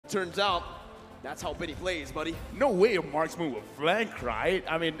turns out, that's how Benny plays, buddy. No way a marksman will flank, right?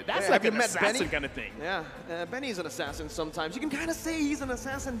 I mean, that's like an assassin Benny? kind of thing. Yeah, Benny's an assassin sometimes. You can kind of say he's an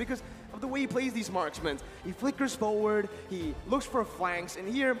assassin because of the way he plays these marksmen. He flickers forward, he looks for flanks, and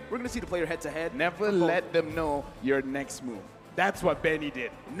here we're going to see the player head-to-head. Never let them know your next move. That's what Benny did.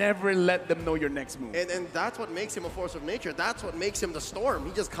 Never let them know your next move. And that's what makes him a force of nature. That's what makes him the Storm.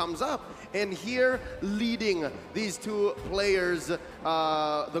 He just comes up. And here, leading these two players, the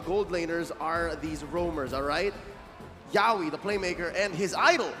gold laners, are these roamers, all right? Yawi, the playmaker, and his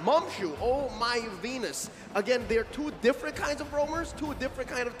idol, Mumshu. Oh my Venus. Again, they're two different kinds of roamers, two different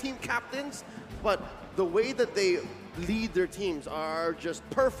kind of team captains, but the way that they lead their teams are just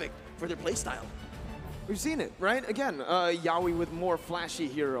perfect for their playstyle. We've seen it, right? Again, Yawi with more flashy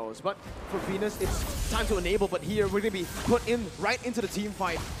heroes. But for Venus, it's time to enable. But here, we're going to be put in right into the team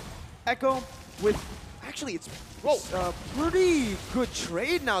fight. Echo with... Actually, it's a pretty good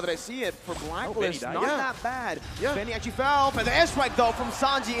trade now that I see it for Blacklist. Not that bad. Yeah. Benny actually fell. But the airstrike, though, from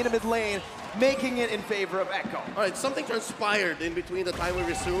Sanji in the mid lane, making it in favor of Echo. All right, something transpired in between the time we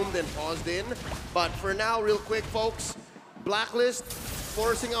resumed and paused in. But for now, real quick, folks, Blacklist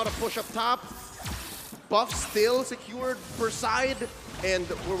forcing out a push up top. Buff still secured per side, and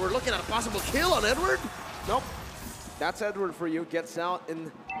we're looking at a possible kill on Edward. Nope. That's Edward for you. Gets out in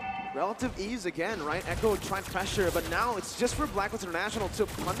relative ease again, right? Echo trying pressure, but now it's just for Blacklist International to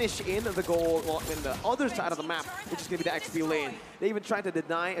punish in the goal, well, in the other side of the map, which is going to be the XP lane. They even tried to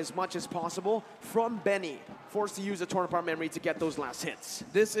deny as much as possible from Benny, forced to use a torn apart memory to get those last hits.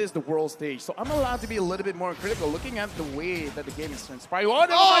 This is the world stage, so I'm allowed to be a little bit more critical looking at the way that the game is transpiring.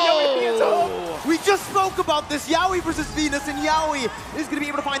 We just spoke about this, Yawi versus Venus, and Yawi is going to be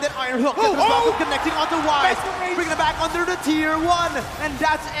able to find that iron hook. Connecting onto Wise, bringing it back under the tier 1, and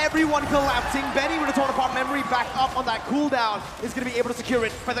that's everyone collapsing. Benny with a torn apart memory back up on that cooldown is going to be able to secure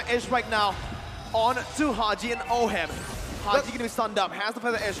it. Feather Edge right now on to Haji and Ohem. Haji going to be stunned up, has the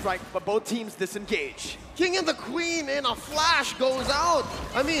Feather Airstrike, but both teams disengage. King and the Queen in a flash goes out.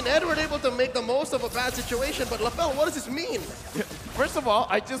 I mean, Edward able to make the most of a bad situation, but LaFell, what does this mean? First of all,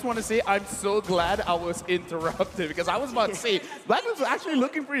 I just want to say I'm so glad I was interrupted because I was about to say Blacklist was actually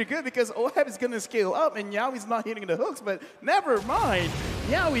looking pretty good because Oheb is going to scale up and Yawi's not hitting the hooks, but never mind.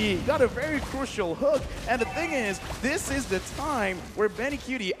 Yawi got a very crucial hook, and the thing is, this is the time where Benny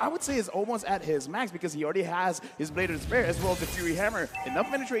Cutie, I would say, is almost at his max because he already has his Blade of Despair as well as the Fury Hammer. Enough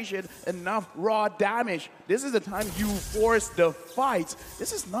penetration, enough raw damage. This is the time you force the fight.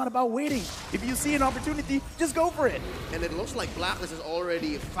 This is not about waiting. If you see an opportunity, just go for it. And it looks like Blacklist has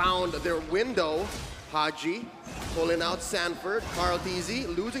already found their window. Haji pulling out Sanford, Karltzy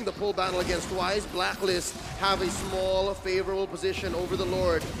losing the pull battle against Wise. Blacklist have a small favorable position over the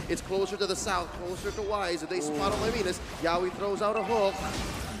Lord. It's closer to the south, closer to Wise. They spot on my Venus. Yawi throws out a hook.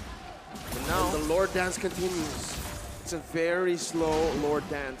 And now the Lord dance continues. It's a very slow Lord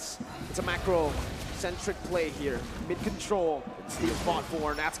dance. It's a macro-centric play here. Mid-control. It's the spot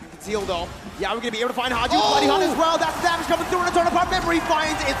for, and that's concealed though. Yeah, we're gonna be able to find Haji with Bloody Hunt as well. That's the damage coming through, and a turn apart memory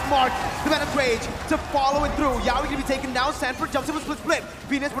finds its mark. The Venom Rage to follow it through. Yawi gonna be taken down. Sanford jumps in with split.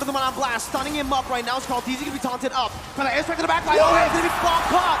 Venus puts him on blast, stunning him up right now. Karltzy gonna be taunted up. Kind of airstrike to the back line. Oh, it's gonna be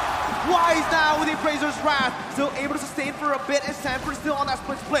caught. Wise now with the Appraiser's Wrath. Still able to sustain for a bit as Sanford still on that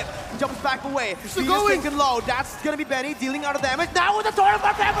split. Jumps back away. Venus taken low. That's gonna be Benny dealing out of damage. Now with the turn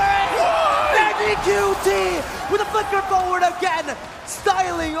apart memory. Benny QT with a flicker forward again.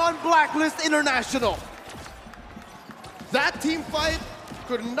 Styling on Blacklist International. That team fight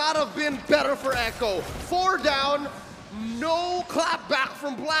could not have been better for Echo. 4 down, no clap back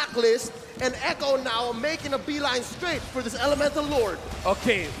from Blacklist, and Echo now making a beeline straight for this Elemental Lord.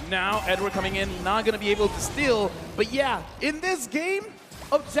 Okay, now Edward coming in, not going to be able to steal. But yeah, in this game,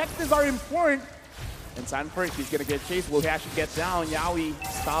 objectives are important. And Sanford, he's going to get chased. Will he actually get down? Yawi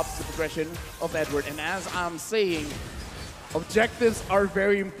stops the progression of Edward. And as I'm saying, objectives are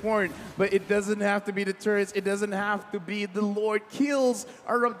very important, but it doesn't have to be the turrets. It doesn't have to be the Lord kills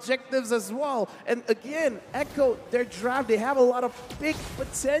are objectives as well. And again, Echo, their draft, they have a lot of big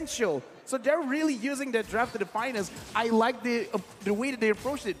potential. So they're really using their draft to the finest. I like the way that they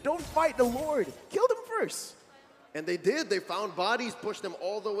approached it. Don't fight the Lord. Kill them first. And they did. They found bodies, pushed them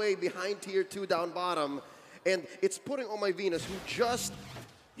all the way behind tier 2 down bottom. And it's putting on my Venus, who just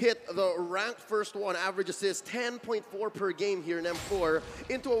hit the ranked first one, average assist 10.4 per game here in M4,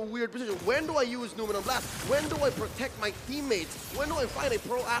 into a weird position. When do I use Numen on Blast? When do I protect my teammates? When do I find a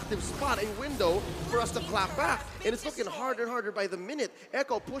proactive spot, a window for us to clap back? And it's looking harder and harder by the minute.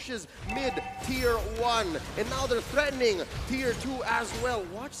 Echo pushes mid tier 1, and now they're threatening tier 2 as well.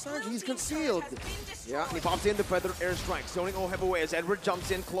 Watch Sanji, he's concealed. Yeah, and he pops in the Feather Airstrike, zoning Oheb away as Edward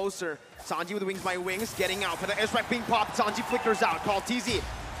jumps in closer. Sanji with wings by wings, getting out. Feather Airstrike being popped, Sanji flickers out. Karltzy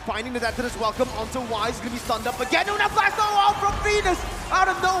finding the death that is welcome onto Wise, gonna be stunned up again. No, not blast, no, from Venus, out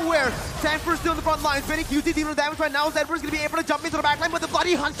of nowhere. Sanford still in the front lines, Benny QT dealing damage right now as Edward's gonna be able to jump into the back line, but the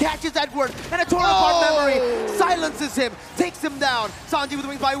Bloody Hunt catches Edward, and a torn apart memory silences him, takes him down. Sanji with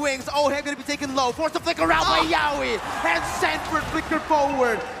wings by wings, Oheb gonna be taken low, forced to flicker out by Yawi, and Sanford flickered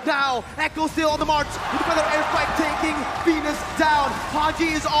forward. Now, Echo still on the march, with the Feather Airstrike taking Venus down.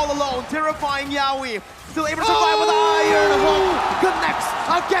 Haji is all alone, terrifying Yawi. Still able to survive with Iron Hook, connects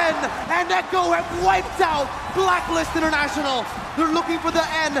again, and Echo have wiped out Blacklist International. They're looking for the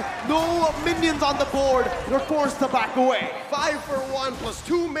end, no minions on the board, they're forced to back away. 5 for 1 plus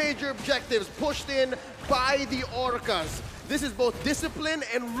 2 major objectives pushed in by the Orcas. This is both discipline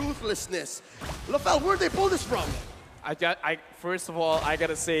and ruthlessness. LaFell, where'd they pull this from? First of all, I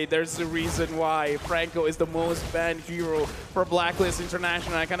gotta say, there's a reason why Franco is the most banned hero for Blacklist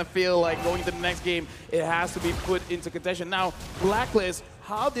International. I kind of feel like going to the next game, it has to be put into contention. Now, Blacklist,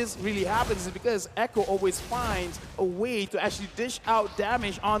 how this really happens is because Echo always finds a way to actually dish out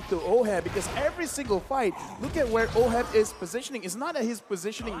damage onto Oheb, because every single fight, look at where Oheb is positioning. It's not that his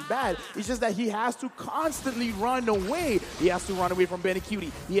positioning bad, it's just that he has to constantly run away. He has to run away from Benny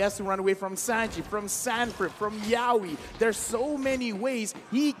Cutie, he has to run away from Sanji, from Sanford, from Yawi. There's so many ways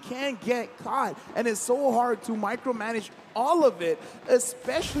he can get caught, and it's so hard to micromanage all of it,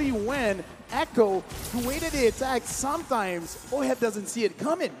 especially when Echo, the way that they attack, sometimes Oheb doesn't see it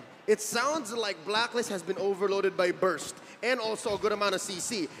coming. It sounds like Blacklist has been overloaded by Burst and also a good amount of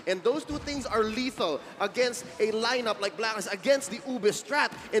CC. And those two things are lethal against a lineup like Blacklist, against the Ubis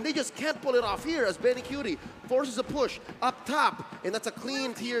strat. And they just can't pull it off here as Benny Cutie forces a push up top. And that's a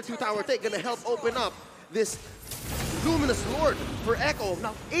clean tier 2 tower take, gonna help open up this Luminous Lord for Echo.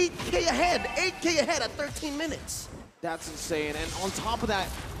 Now 8K ahead at 13 minutes. That's insane, and on top of that,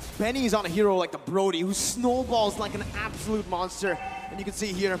 Benny's on a hero like the Brody, who snowballs like an absolute monster. And you can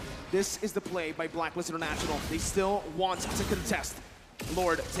see here, this is the play by Blacklist International. They still want to contest.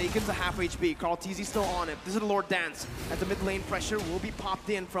 Lord taken to half HP. Karltzy still on it. This is the Lord dance. At the mid lane, pressure will be popped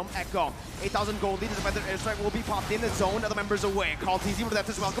in from Echo. 8,000 gold lead. The Feather Airstrike will be popped in. The zone. Other members away. Karltzy with that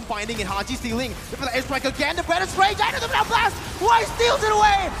is welcome. Finding it. Haji stealing. The Feather Airstrike again. The Feather Strike. Into the Ground Blast. Why steals it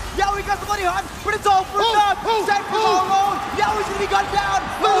away? Yawi got the Bloody Hunt, but it's all for naught. Sanford all alone. Yawi's gonna be gunned down.